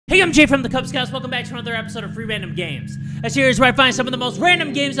Hey, I'm Jay from the Kubz. Welcome back to another episode of Free Random Games. A series where I find some of the most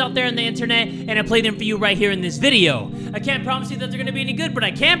random games out there on the internet, and I play them for you right here in this video. I can't promise you that they're gonna be any good, but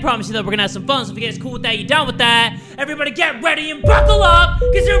I can promise you that we're gonna have some fun. So if you guys cool with that, you down with that? Everybody get ready and buckle up,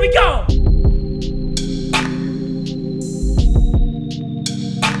 cause here we go!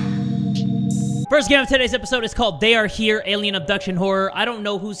 First game of today's episode is called They Are Here, Alien Abduction Horror. I don't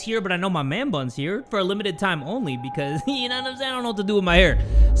know who's here, but I know my man bun's here for a limited time only because, you know what I'm saying, I don't know what to do with my hair.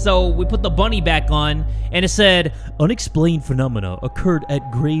 So we put the bunny back on, and it said, unexplained phenomena occurred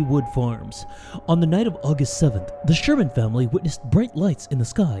at Graywood Farms. On the night of August 7th, the Sherman family witnessed bright lights in the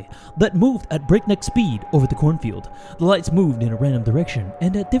sky that moved at breakneck speed over the cornfield. The lights moved in a random direction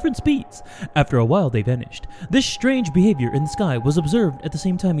and at different speeds. After a while, they vanished. This strange behavior in the sky was observed at the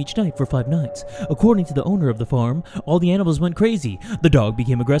same time each night for 5 nights. According to the owner of the farm, all the animals went crazy. The dog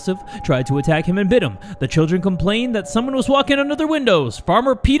became aggressive, tried to attack him and bit him. The children complained that someone was walking under their windows.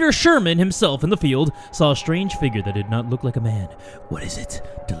 Farmer Peter Sherman himself in the field saw a strange figure that did not look like a man. What is it?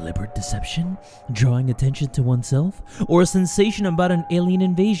 Deliberate deception? Drawing attention to oneself? Or a sensation about an alien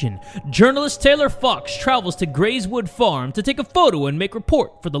invasion? Journalist Taylor Fox travels to Grayswood Farm to take a photo and make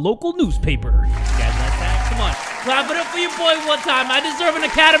report for the local newspaper. You guys like that? Come on. Clap it up for your boy one time. I deserve an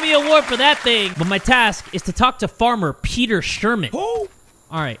Academy Award for that thing. But my task is to talk to Farmer Peter Sherman. Oh.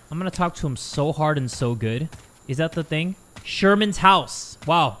 Alright, I'm gonna talk to him so hard and so good. Is that the thing? Sherman's house.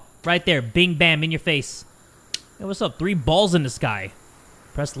 Wow. Right there. Bing bam in your face. Hey, what's up? 3 balls in the sky.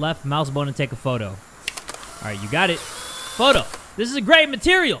 Press left mouse button and take a photo. Alright, you got it. Photo. This is a great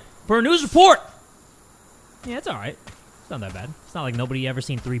material for a news report. Yeah, it's alright. It's not that bad. It's not like nobody ever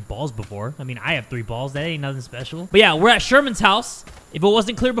seen 3 balls before. I mean, I have 3 balls. That ain't nothing special. But yeah, we're at Sherman's house. If it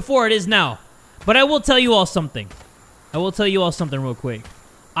wasn't clear before, it is now. But I will tell you all something. I will tell you all something real quick.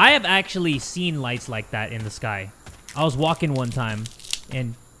 I have actually seen lights like that in the sky. I was walking one time,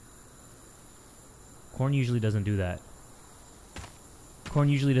 and corn usually doesn't do that. Corn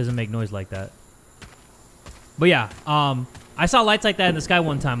usually doesn't make noise like that. But yeah, I saw lights like that in the sky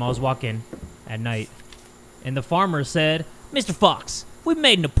one time. I was walking at night. And the farmer said, Mr. Fox, we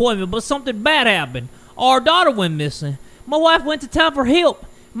made an appointment, but something bad happened. Our daughter went missing. My wife went to town for help.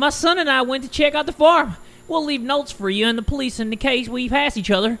 My son and I went to check out the farm. We'll leave notes for you and the police in the case we pass each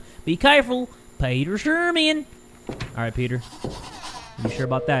other. Be careful. Peter Sherman. All right, Peter. You sure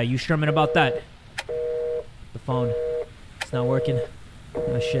about that? You Sherman about that? The phone. It's not working.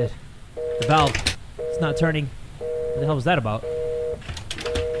 Oh, shit. The valve. It's not turning. What the hell was that about?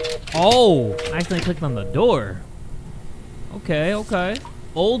 Oh, I accidentally clicked on the door. Okay, okay.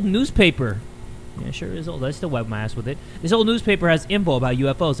 Old newspaper. Yeah, sure is old. I still wipe my ass with it. This old newspaper has info about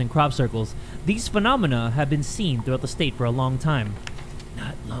UFOs and crop circles. These phenomena have been seen throughout the state for a long time.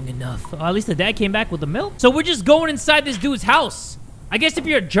 Not long enough. Oh, at least the dad came back with the milk. So we're just going inside this dude's house. I guess if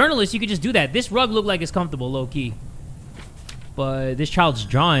you're a journalist, you could just do that. This rug looked like it's comfortable, low-key. But this child's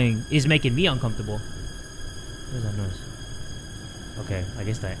drawing is making me uncomfortable. What is that noise? Okay, I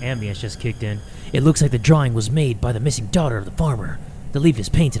guess the ambience just kicked in. It looks like the drawing was made by the missing daughter of the farmer. The leaf is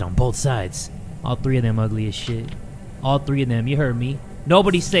painted on both sides. All 3 of them ugly as shit. All 3 of them, you heard me.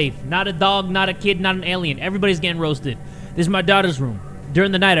 Nobody's safe. Not a dog, not a kid, not an alien. Everybody's getting roasted. This is my daughter's room.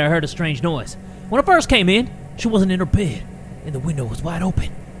 During the night, I heard a strange noise. When I first came in, she wasn't in her bed, and the window was wide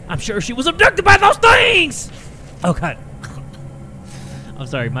open. I'm sure she was abducted by those things! Oh, God. I'm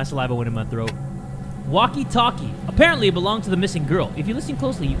sorry, my saliva went in my throat. Walkie-talkie. Apparently, it belonged to the missing girl. If you listen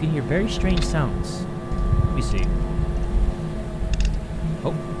closely, you can hear very strange sounds. Let me see.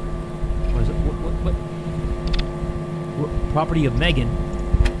 Oh. What is it? What? Property of Megan.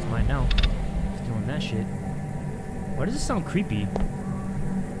 It's mine now. It's doing that shit. Why does this sound creepy?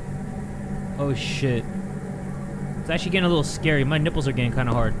 Oh, shit. It's actually getting a little scary. My nipples are getting kind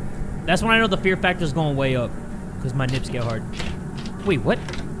of hard. That's when I know the fear factor's going way up. Because my nips get hard. Wait, what?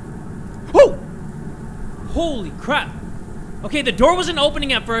 Oh! Holy crap. Okay, the door wasn't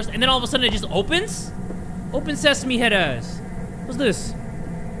opening at first, and then all of a sudden it just opens? Open sesame head ass. What's this?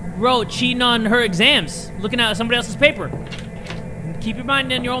 Bro, cheating on her exams. Looking at somebody else's paper. Keep your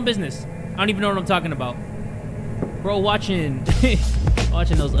mind in your own business. I don't even know what I'm talking about. Bro, watching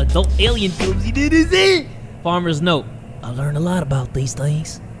those adult alien films. You did it? Farmer's note. I learned a lot about these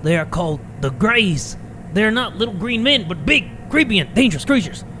things. They are called the Greys. They are not little green men, but big, creepy, and dangerous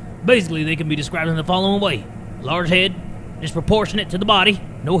creatures. Basically, they can be described in the following way. Large head, disproportionate to the body,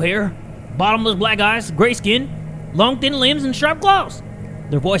 no hair, bottomless black eyes, gray skin, long thin limbs, and sharp claws.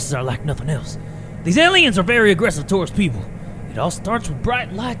 Their voices are like nothing else. These aliens are very aggressive towards people. It all starts with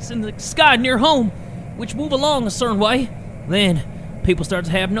bright lights in the sky near home, which move along a certain way. Then, people start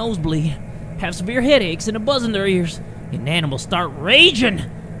to have nosebleed, have severe headaches, and a buzz in their ears, and animals start raging.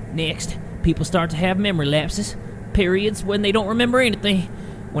 Next, people start to have memory lapses, periods when they don't remember anything.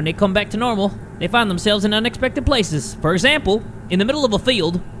 When they come back to normal, they find themselves in unexpected places. For example, in the middle of a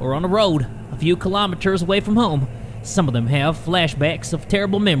field or on a road, a few kilometers away from home. Some of them have flashbacks of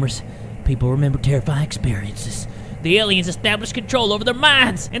terrible memories. People remember terrifying experiences. The aliens established control over their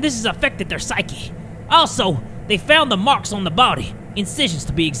minds, and this has affected their psyche. Also, they found the marks on the body, incisions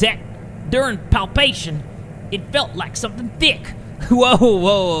to be exact. During palpation, it felt like something thick.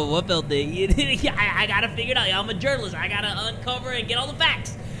 Whoa, what felt thick? I gotta figure it out. I'm a journalist. I gotta uncover and get all the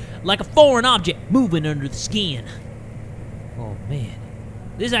facts. Like a foreign object moving under the skin. Oh man,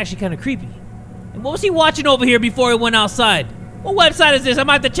 this is actually kind of creepy. And what was he watching over here before he went outside? What website is this? I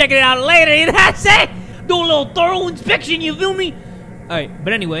might have to check it out later. You know what I'm saying? Do a little thorough inspection, you feel me? Alright,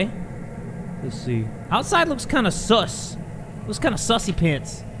 but anyway, let's see. Outside looks kind of sus. Looks kind of sussy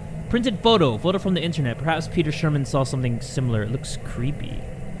pants. Printed photo from the internet. Perhaps Peter Sherman saw something similar. It looks creepy.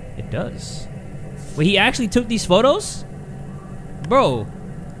 It does. Wait, he actually took these photos? Bro,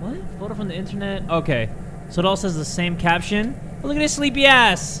 what? Photo from the internet? Okay, so it all says the same caption. Oh, look at this sleepy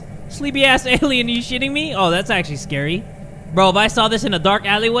ass. Sleepy ass alien, are you shitting me? Oh, that's actually scary. Bro, if I saw this in a dark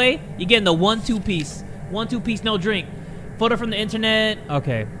alleyway, you're getting the 1-2 piece. 1-2 piece, no drink. Photo from the internet.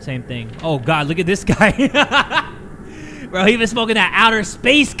 Okay, same thing. Oh god, look at this guy. Bro, he been smoking that outer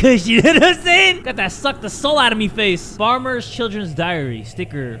space cushion, you know what I'm saying? Got that suck the soul out of me face. Farmer's Children's Diary.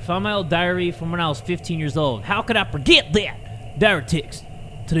 Sticker. Found my old diary from when I was 15 years old. How could I forget that? Diary text.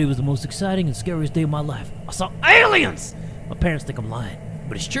 Today was the most exciting and scariest day of my life. I saw aliens! My parents think I'm lying,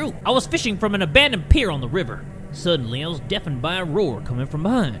 but it's true. I was fishing from an abandoned pier on the river. Suddenly, I was deafened by a roar coming from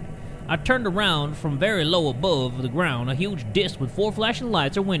behind. I turned around. From very low above the ground, a huge disc with 4 flashing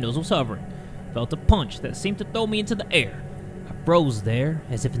lights or windows was hovering. Felt a punch that seemed to throw me into the air. I froze there,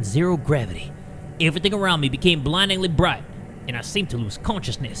 as if in zero gravity. Everything around me became blindingly bright, and I seemed to lose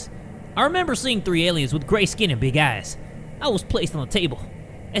consciousness. I remember seeing 3 aliens with gray skin and big eyes. I was placed on a table,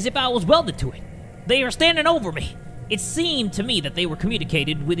 as if I was welded to it. They were standing over me. It seemed to me that they were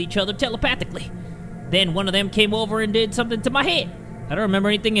communicated with each other telepathically. Then one of them came over and did something to my head. I don't remember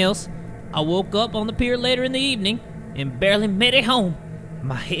anything else. I woke up on the pier later in the evening and barely made it home.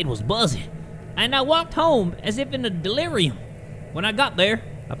 My head was buzzing, and I walked home as if in a delirium. When I got there,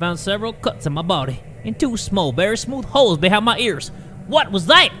 I found several cuts in my body and 2 small, very smooth holes behind my ears. What was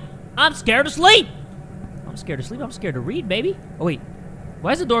that? I'm scared to sleep. I'm scared to sleep? I'm scared to read, baby. Oh, wait.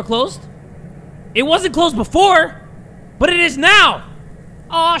 Why is the door closed? It wasn't closed before, but it is now.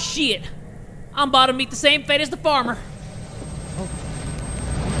 Aw, shit. I'm about to meet the same fate as the farmer.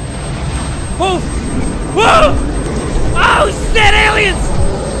 Oh. Whoa! Oh, shit, aliens!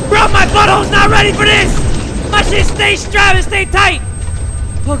 Bro, my butthole's not ready for this! My shit stay strapped and stay tight!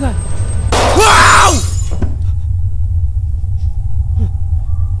 Oh, God. Whoa!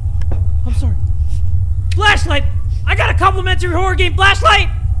 I'm sorry. Flashlight! I got a complimentary horror game flashlight!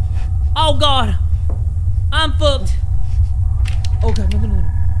 Oh, God. I'm fucked. Oh, God, no.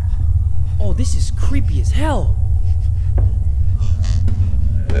 Oh, this is creepy as hell.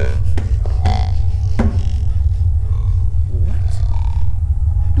 What?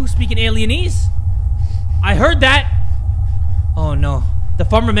 Who's speaking alienese? I heard that. Oh no. The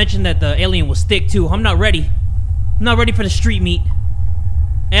farmer mentioned that the alien was thick too. I'm not ready. I'm not ready for the street meat.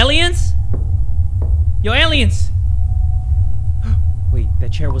 Aliens? Yo, aliens. Wait,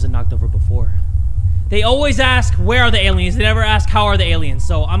 that chair wasn't knocked over before. They always ask, where are the aliens? They never ask, how are the aliens?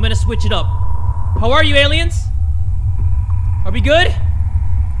 So I'm gonna switch it up. How are you, aliens? Are we good?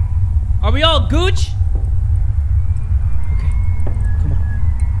 Are we all gooch? Okay, come on.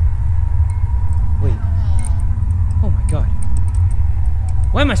 Wait. Oh my god.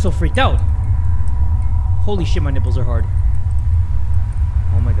 Why am I so freaked out? Holy shit, my nipples are hard.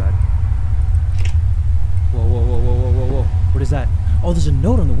 Oh my god. Whoa. What is that? Oh, there's a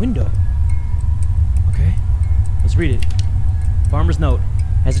note on the window. Okay, let's read it. Farmer's note.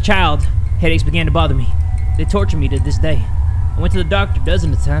 As a child, headaches began to bother me. They torture me to this day. I went to the doctor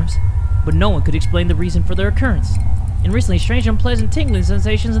dozens of times, but no one could explain the reason for their occurrence. And recently, strange unpleasant tingling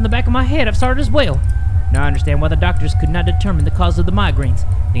sensations in the back of my head have started as well. Now I understand why the doctors could not determine the cause of the migraines.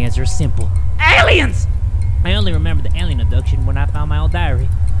 The answer is simple. Aliens! I only remember the alien abduction when I found my old diary.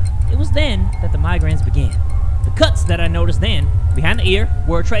 It was then that the migraines began. The cuts that I noticed then, behind the ear,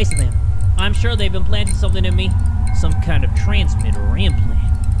 were a trace of them. I'm sure they've implanted something in me, some kind of transmitter or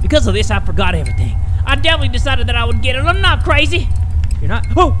implant. Because of this, I forgot everything. I definitely decided that I would get it. I'm not crazy. You're not?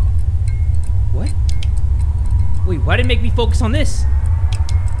 Oh! What? Wait, why did it make me focus on this?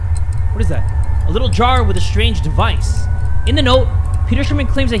 What is that? A little jar with a strange device. In the note, Peter Sherman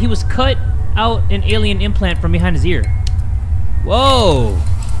claims that he was cut out an alien implant from behind his ear. Whoa!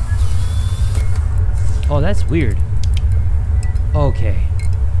 Oh, that's weird. Okay.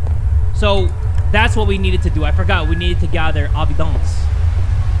 So, that's what we needed to do. I forgot. We needed to gather evidence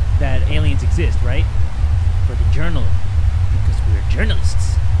that aliens exist, right? For the journal. Because we're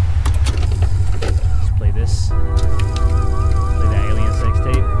journalists. Let's play this. Play that alien sex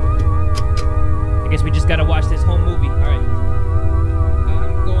tape. I guess we just gotta watch this whole movie. Alright.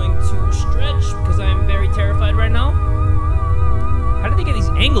 I'm going to stretch because I am very terrified right now. How did they get these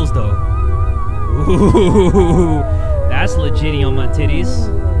angles, though? Ooh, that's legit on my titties.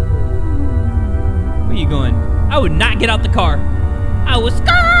 Where you going? I would not get out the car. I would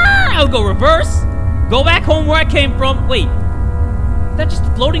go reverse, go back home where I came from. Wait, is that just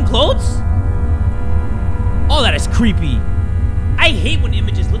floating clothes? Oh, that is creepy. I hate when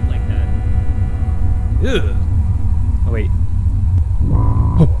images look like that. Ugh. Oh, wait.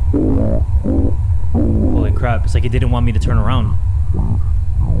 Holy crap, it's like it didn't want me to turn around.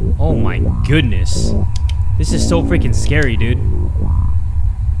 Oh my goodness. This is so freaking scary, dude.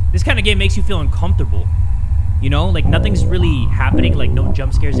 This kind of game makes you feel uncomfortable. You know, like nothing's really happening, like no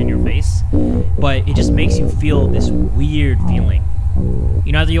jump scares in your face, but it just makes you feel this weird feeling.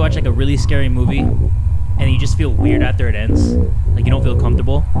 You know, after you watch like a really scary movie and you just feel weird after it ends, like you don't feel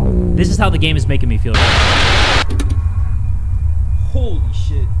comfortable. This is how the game is making me feel. Holy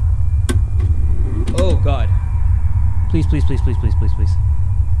shit. Oh god. Please, please, please, please, please, please, please.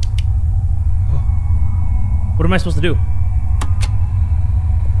 What am I supposed to do?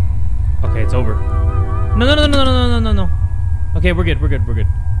 Okay, it's over. No, no, no, no, no, no, no, no, no. Okay, we're good, we're good, we're good.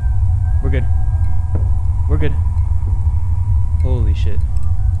 We're good. We're good. Holy shit.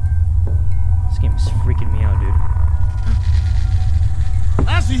 This game is freaking me out, dude.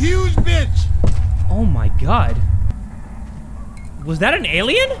 That's a huge bitch! Oh my god. Was that an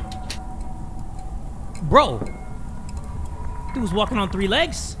alien? Bro. Dude was walking on 3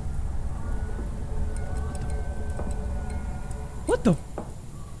 legs. What the?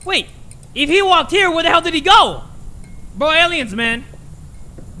 Wait. If he walked here, where the hell did he go? Bro, aliens, man.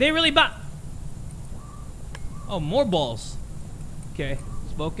 They really Oh, more balls. Okay,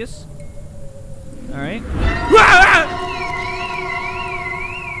 let's focus. Alright.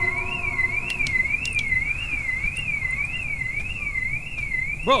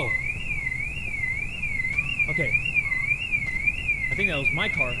 Bro. Okay. I think that was my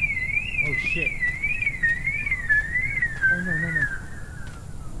car. Oh, shit. Oh, no, no, no.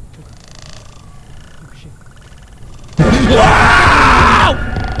 Wow!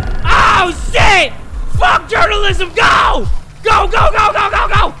 Oh shit! Fuck journalism! Go! Go, go, go, go, go,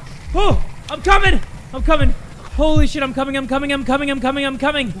 go! Oh, I'm coming! I'm coming! Holy shit, I'm coming, I'm coming, I'm coming, I'm coming, I'm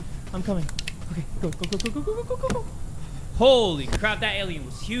coming! I'm coming. Okay, go, go, go, go, go, go, go, go, go. Holy crap, that alien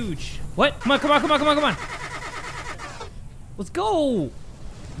was huge. What? Come on, come on, come on, come on, come on. Let's go!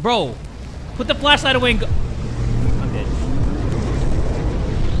 Bro, put the flashlight away and go. I'm dead.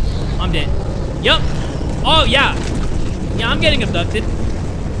 I'm dead. Yup. Oh, yeah. Yeah, I'm getting abducted.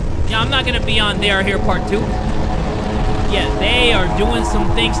 Yeah, I'm not gonna be on They Are Here Part 2. Yeah, they are doing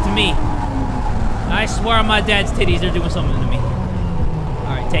some things to me. I swear on my dad's titties, they're doing something to me.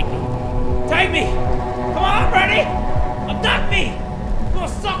 Alright, take me. Take me! Come on, I'm ready! Abduct me! You're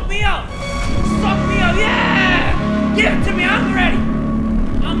gonna suck me up! Suck me up, yeah! Give it to me, I'm ready!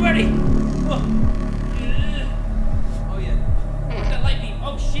 I'm ready! Oh, yeah. What's that light beam?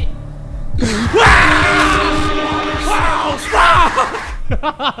 Oh, shit.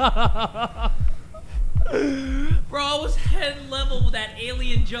 Bro, I was head level with that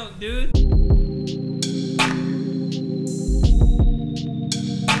alien junk, dude.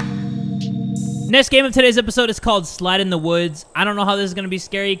 Next game of today's episode is called Slide in the Woods. I don't know how this is gonna be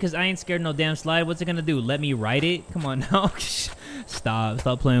scary because I ain't scared no damn slide. What's it gonna do? Let me ride it? Come on now.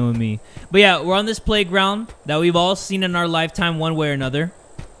 Stop playing with me. But yeah, we're on this playground that we've all seen in our lifetime one way or another.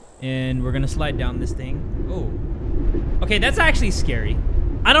 And we're gonna slide down this thing. Oh. Okay, that's actually scary.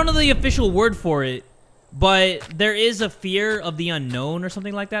 I don't know the official word for it, but there is a fear of the unknown or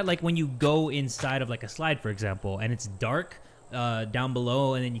something like that. Like when you go inside of like a slide, for example, and it's dark down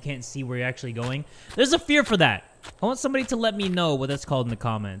below and then you can't see where you're actually going. There's a fear for that. I want somebody to let me know what that's called in the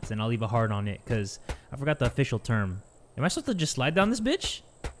comments, and I'll leave a heart on it because I forgot the official term. Am I supposed to just slide down this bitch?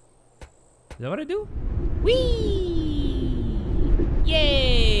 Is that what I do? Whee!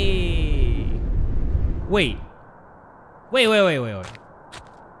 Yay! Wait. Wait.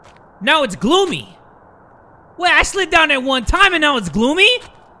 Now it's gloomy. Wait, I slid down at one time and now it's gloomy?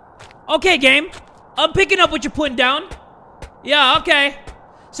 Okay, game. I'm picking up what you're putting down. Yeah, okay.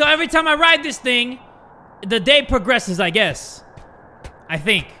 So every time I ride this thing, the day progresses, I guess. I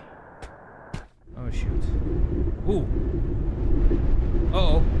think. Oh, shoot. Ooh.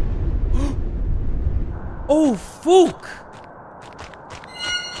 Uh-oh. Oh, fook!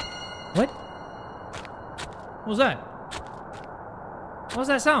 What? What was that? What was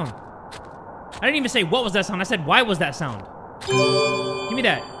that sound? I didn't even say what was that sound. I said why was that sound? Give me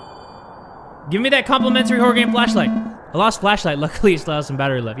that. Give me that complimentary horror game flashlight. I lost flashlight. Luckily, it still has some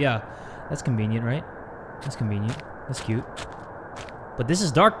battery left. Yeah, that's convenient, right? That's convenient. That's cute. But this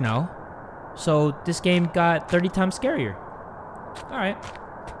is dark now. So this game got 30 times scarier. Alright.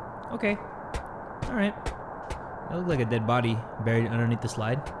 Okay. Alright. That looked like a dead body buried underneath the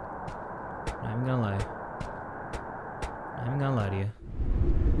slide. Not even gonna lie. Not even gonna lie to you.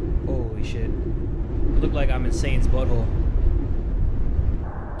 Holy shit. It looked like I'm in Satan's butthole.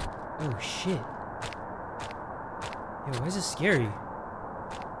 Oh shit. Yo, why is this scary?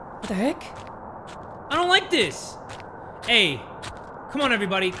 What the heck? I don't like this! Hey. Come on,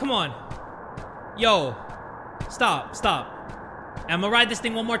 everybody. Come on. Yo. Stop. Stop. I'm gonna ride this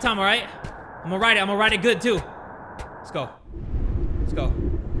thing one more time, alright? I'm gonna ride it. I'm gonna ride it good, too. Let's go. Let's go.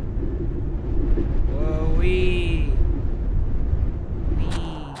 Whoa, wee.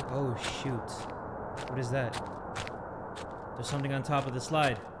 Wee. Oh, shoot. What is that? There's something on top of the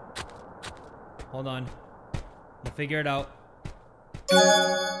slide. Hold on. We'll figure it out.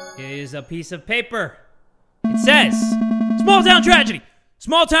 It is a piece of paper. It says, small town tragedy.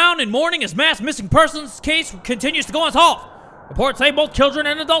 Small town in mourning as mass missing persons case continues to go unsolved. Reports say both children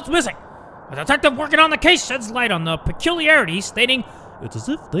and adults missing. A detective working on the case sheds light on the peculiarities, stating, it's as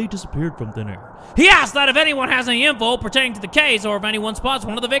if they disappeared from thin air. He asked that if anyone has any info pertaining to the case or if anyone spots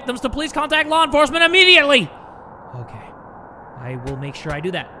one of the victims to please contact law enforcement immediately. Okay. I will make sure I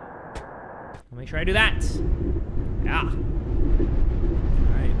do that. I'll make sure I do that. Yeah.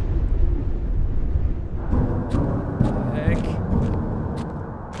 Alright. Heck.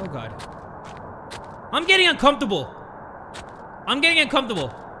 Oh god. I'm getting uncomfortable. I'm getting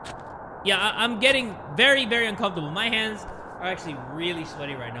uncomfortable. Yeah, I'm getting very, very uncomfortable. My hands are actually really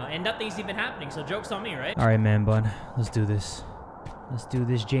sweaty right now, and nothing's even happening, so joke's on me, right? All right, man bun. Let's do this. Let's do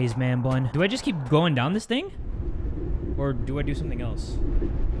this, Jay's man bun. Do I just keep going down this thing? Or do I do something else?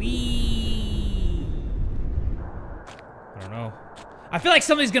 Whee! I don't know. I feel like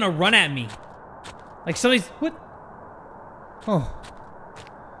somebody's gonna run at me. Like somebody's... What? Oh.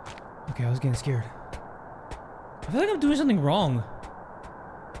 Okay, I was getting scared. I feel like I'm doing something wrong.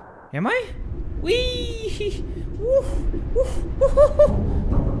 Am I? Whee! Woo! Woo! Woo!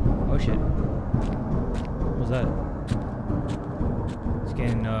 Oh shit. What was that? It's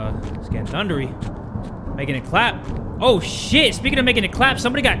getting thundery. Making it clap. Oh shit! Speaking of making it clap,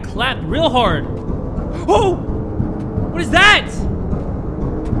 somebody got clapped real hard. Oh! What is that?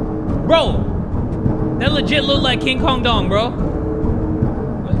 Bro! That legit looked like King Kong Dong, bro.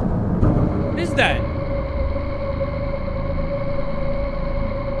 What is that?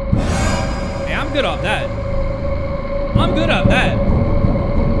 I'm good off that. I'm good off that.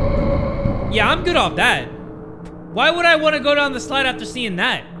 Yeah, I'm good off that. Why would I want to go down the slide after seeing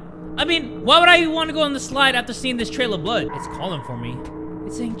that? I mean, why would I want to go on the slide after seeing this trail of blood? It's calling for me.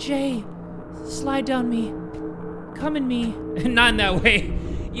 It's saying, Jay, slide down me. Come in me. Not in that way.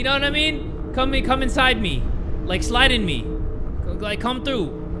 You know what I mean? Come inside me. Like, slide in me. Like, come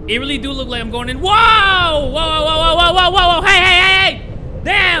through. It really do look like I'm going in. Whoa! Whoa, whoa, whoa, whoa, whoa, whoa, whoa. Hey, hey, hey, hey!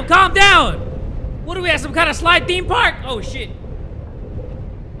 Damn, calm down. What do we have, some kind of slide theme park? Oh, shit.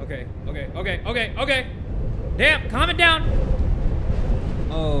 Okay. Damn, calm it down.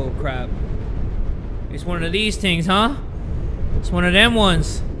 Oh, crap. It's one of these things, huh? It's one of them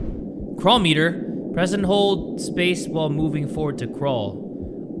ones. Crawl meter. Press and hold space while moving forward to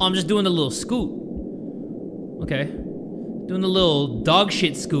crawl. Oh, I'm just doing the little scoot. Okay. Doing the little dog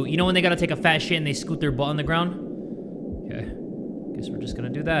shit scoot. You know when they gotta take a fat shit and they scoot their butt on the ground? Okay. Guess we're just gonna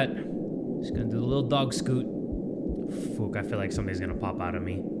do that. Just gonna do the little dog scoot. Fuck, I feel like somebody's gonna pop out of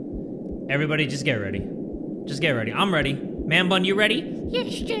me. Everybody just get ready. Just get ready. I'm ready. Man bun, you ready?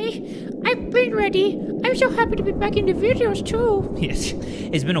 Yes, Jay. I've been ready. I'm so happy to be back in the videos, too. Yes.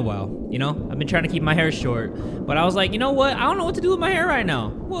 It's been a while, you know? I've been trying to keep my hair short. But I was like, you know what? I don't know what to do with my hair right now.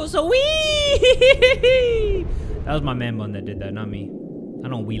 Whoa, so wee! That was my man bun that did that, not me. I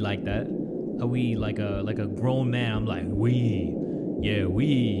don't wee like that. I wee like a grown man. I'm like, wee. Yeah,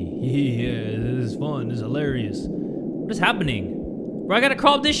 wee. Yeah, this is fun. This is hilarious. What is happening? Bro, I gotta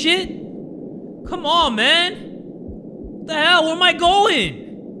crawl up this shit? Come on, man. What the hell? Where am I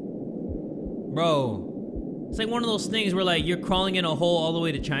going? Bro. It's like one of those things where like you're crawling in a hole all the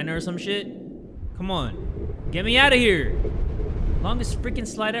way to China or some shit. Come on. Get me out of here. Longest freaking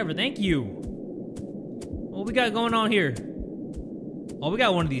slide ever. Thank you. What we got going on here? Oh, we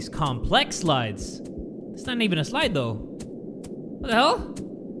got one of these complex slides. It's not even a slide though. What the hell?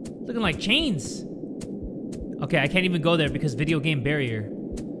 It's looking like chains. Okay, I can't even go there because video game barrier.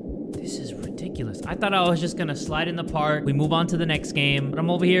 This is ridiculous. I thought I was just gonna slide in the park. We move on to the next game. But I'm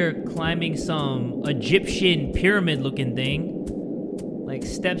over here climbing some Egyptian pyramid looking thing. Like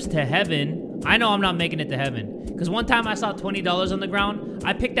steps to heaven. I know I'm not making it to heaven. Because one time I saw $20 on the ground.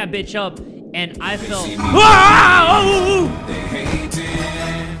 I picked that bitch up and I felt...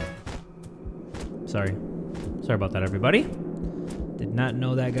 Sorry. Sorry about that, everybody. Did not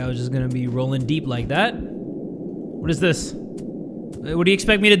know that guy was just gonna be rolling deep like that. What is this? What do you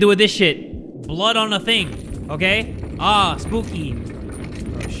expect me to do with this shit? Blood on a thing, okay? Ah, spooky.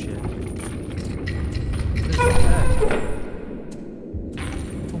 Oh, shit. What is that?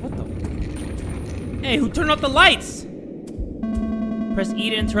 Oh, what the? Hey, who turned off the lights? Press E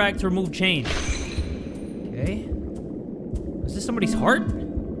to interact to remove change. Okay. Is this somebody's heart?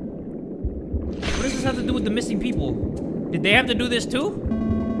 What does this have to do with the missing people? Did they have to do this too?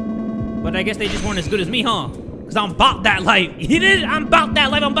 But I guess they just weren't as good as me, huh? Because I'm about that life. You did? I'm about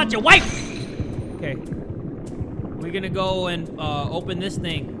that life. I'm about your wife. Okay. We're gonna go and open this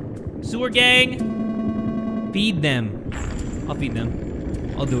thing. Sewer gang. Feed them. I'll feed them.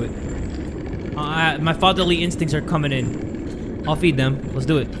 I'll do it. My fatherly instincts are coming in. I'll feed them. Let's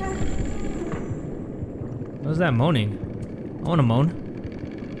do it. What is that moaning? I want to moan.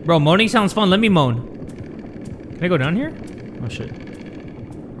 Bro, moaning sounds fun. Let me moan. Can I go down here? Oh, shit.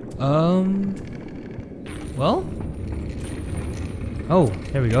 Well? Oh,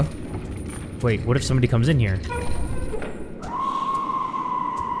 there we go. Wait, what if somebody comes in here?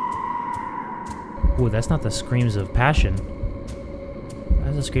 Ooh, that's not the screams of passion.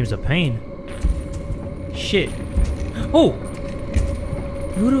 That's the screams of pain. Shit. Oh!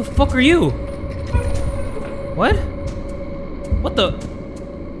 Who the fuck are you? What? What the?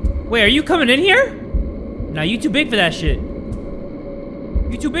 Wait, are you coming in here? Nah, you too big for that shit.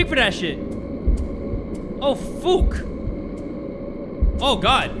 You too big for that shit. Oh, fook. Oh,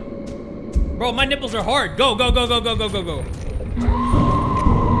 God. Bro, my nipples are hard. Go, go, go, go, go, go, go, go.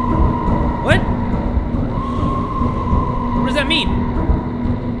 What? What does that mean?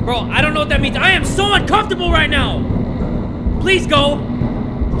 Bro, I don't know what that means. I am so uncomfortable right now. Please go.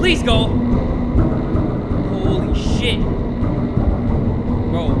 Please go. Holy shit.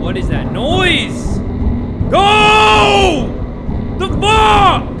 Bro, what is that noise? Go! The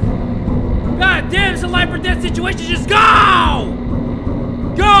fuck? God damn, it's a life or death situation. Just go!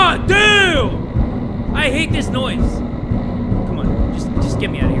 God damn! I hate this noise. Come on, just get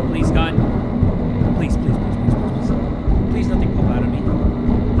me out of here, please, God. Please, please, please, please, please, please. Please, nothing pop out of me.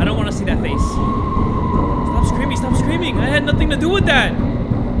 I don't want to see that face. Stop screaming, stop screaming. I had nothing to do with that.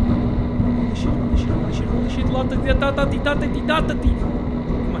 Holy shit, holy shit, holy shit, holy shit. Come on.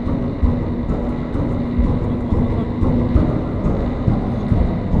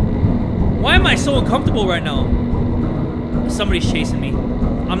 Why am I so uncomfortable right now? Somebody's chasing me.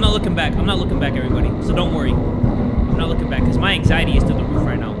 I'm not looking back. I'm not looking back, everybody. So don't worry. I'm not looking back because my anxiety is through the roof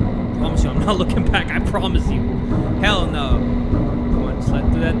right now. I promise you, I'm not looking back. I promise you. Hell no. Come on, slide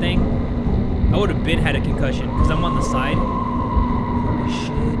through that thing. I would have been had a concussion because I'm on the side. Holy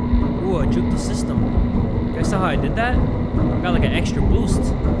shit. Ooh, I juked the system. You guys saw how I did that? I got like an extra boost.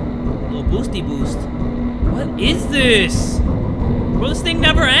 A little boosty boost. What is this? Bro, this thing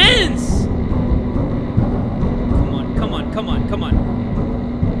never ends. Come on, come on, come on.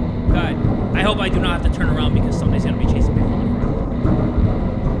 God, I hope I do not have to turn around because somebody's gonna be chasing me from the front.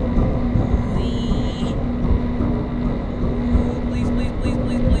 Please, please, please,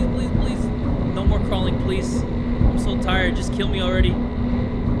 please, please, please, please. No more crawling, please. I'm so tired. Just kill me already.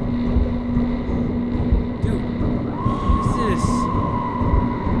 Dude, what is this?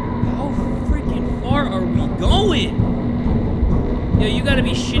 How freaking far are we going? Yo, you gotta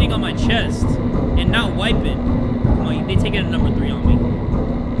be shitting on my chest and not wiping. Come on, they taking a number 3 on me.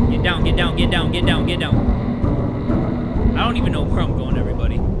 Get down, get down, get down, get down, get down. I don't even know where I'm going,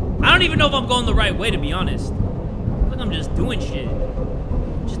 everybody. I don't even know if I'm going the right way, to be honest. I feel like I'm just doing shit.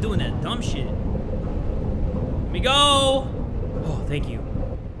 Just doing that dumb shit. Let me go. Oh, thank you.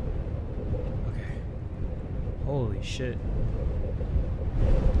 Okay. Holy shit.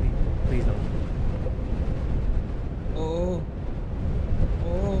 Please don't. Oh.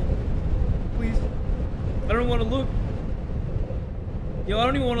 Oh. Please. I don't want to look. Yo, I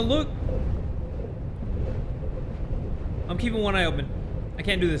don't even want to look. I'm keeping one eye open. I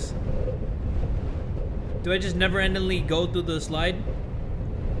can't do this. Do I just never-endingly go through the slide?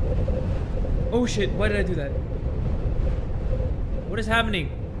 Oh shit, why did I do that? What is happening?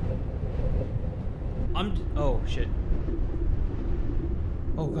 Oh shit.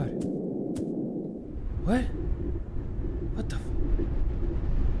 Oh god. What? What the f—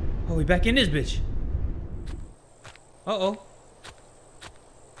 Oh, we back in this bitch. Uh-oh.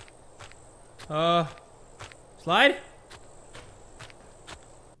 Slide?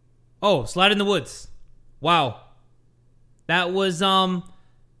 Oh, slide in the woods. Wow. That was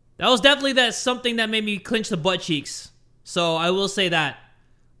definitely something that made me clench the butt cheeks. So I will say that.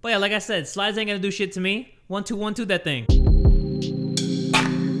 But yeah, like I said, slides ain't gonna do shit to me. 1, 2, 1, 2, that thing.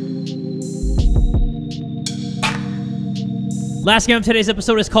 Last game of today's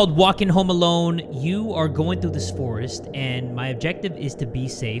episode is called Walking Home Alone. You are going through this forest, and my objective is to be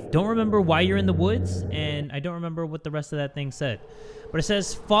safe. Don't remember why you're in the woods, and I don't remember what the rest of that thing said. But it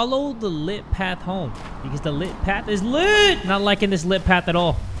says, follow the lit path home, because the lit path is lit! Not liking this lit path at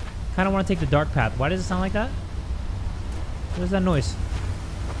all. Kind of want to take the dark path. Why does it sound like that? What is that noise?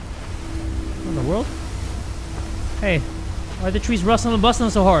 What in the world? Hey, why are the trees rustling and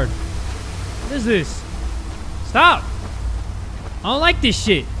bustling so hard? What is this? Stop! I don't like this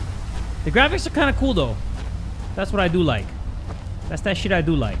shit. The graphics are kind of cool though. That's what I do like. That's that shit I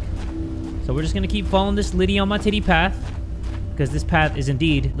do like. So we're just gonna keep following this litty on my titty path, because this path is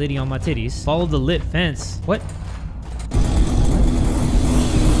indeed litty on my titties. Follow the lit fence. What?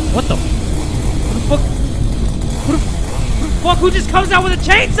 What the? Who the fuck? Who the fuck? Who just comes out with a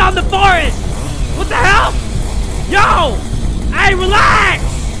chainsaw in the forest? What the hell? Yo! Hey, relax!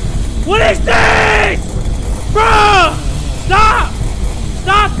 What is this? Bruh! Stop!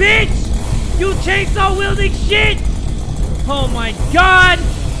 Stop, bitch! You chainsaw wielding shit! Oh my god!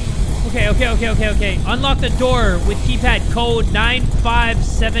 Okay. Unlock the door with keypad code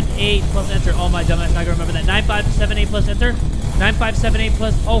 9578 plus enter. Oh my dumbass, not gonna remember that. 9578 plus enter. 9578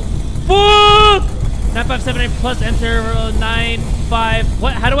 plus. Oh, fuck! 9578 plus enter. 95.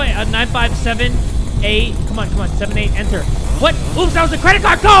 What? How do I? 9578. Come on. 78 enter. What? Oops, that was the credit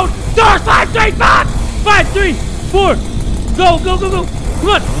card code! Doors 535! 534! Go! Come on!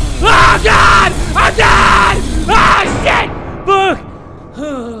 Oh god! I'm dead! Ah, shit! Fuck!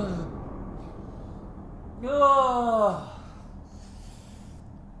 Oh.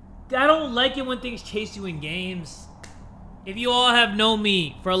 I don't like it when things chase you in games. If you all have known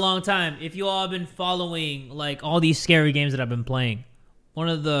me for a long time, if you all have been following like all these scary games that I've been playing, one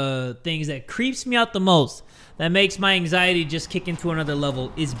of the things that creeps me out the most, that makes my anxiety just kick into another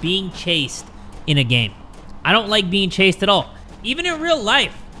level, is being chased in a game. I don't like being chased at all. Even in real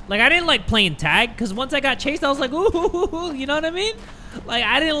life. Like, I didn't like playing tag, because once I got chased, I was like, ooh, you know what I mean? Like,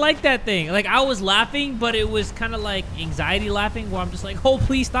 I didn't like that thing. Like, I was laughing, but it was kind of like anxiety laughing, where I'm just like, oh,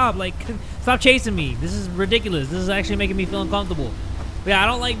 please stop. Like, stop chasing me. This is ridiculous. This is actually making me feel uncomfortable. But yeah, I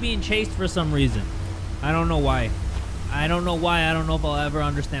don't like being chased for some reason. I don't know why. I don't know why. I don't know if I'll ever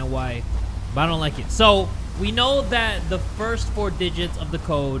understand why. But I don't like it. So, we know that the first 4 digits of the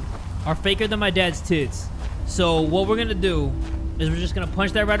code are faker than my dad's tits. So what we're gonna do is we're just gonna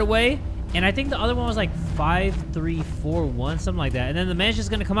punch that right away, and I think the other one was like 5341, something like that. And then the man's just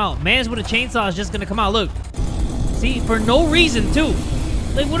gonna come out. Man's with a chainsaw is just gonna come out. Look, see, for no reason too.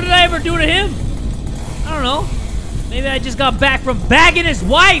 Like, what did I ever do to him? I don't know. Maybe I just got back from bagging his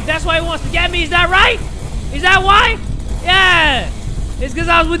wife. That's why he wants to get me. Is that right? Is that why? Yeah, it's because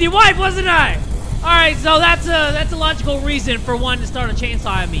I was with your wife, wasn't I? All right, so that's a logical reason for one to start a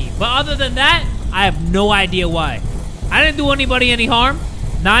chainsaw at me. But other than that, I have no idea why. I didn't do anybody any harm.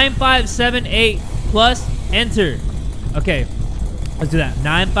 9578 plus enter. Okay, let's do that.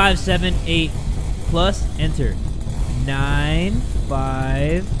 9578 plus enter.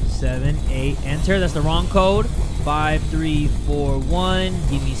 9578 enter. That's the wrong code. 5341.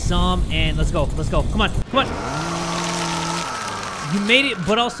 Give me some, and let's go. Come on. You made it,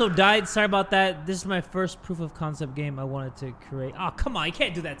 but also died. Sorry about that. This is my first proof of concept game I wanted to create. Oh, come on. You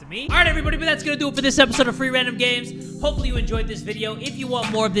can't do that to me. All right, everybody, but that's going to do it for this episode of Free Random Games. Hopefully you enjoyed this video. If you want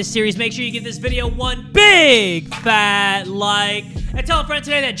more of this series, make sure you give this video one big fat like. And tell a friend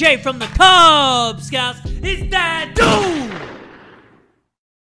today that Jay from the Kubz Scouts is that dude.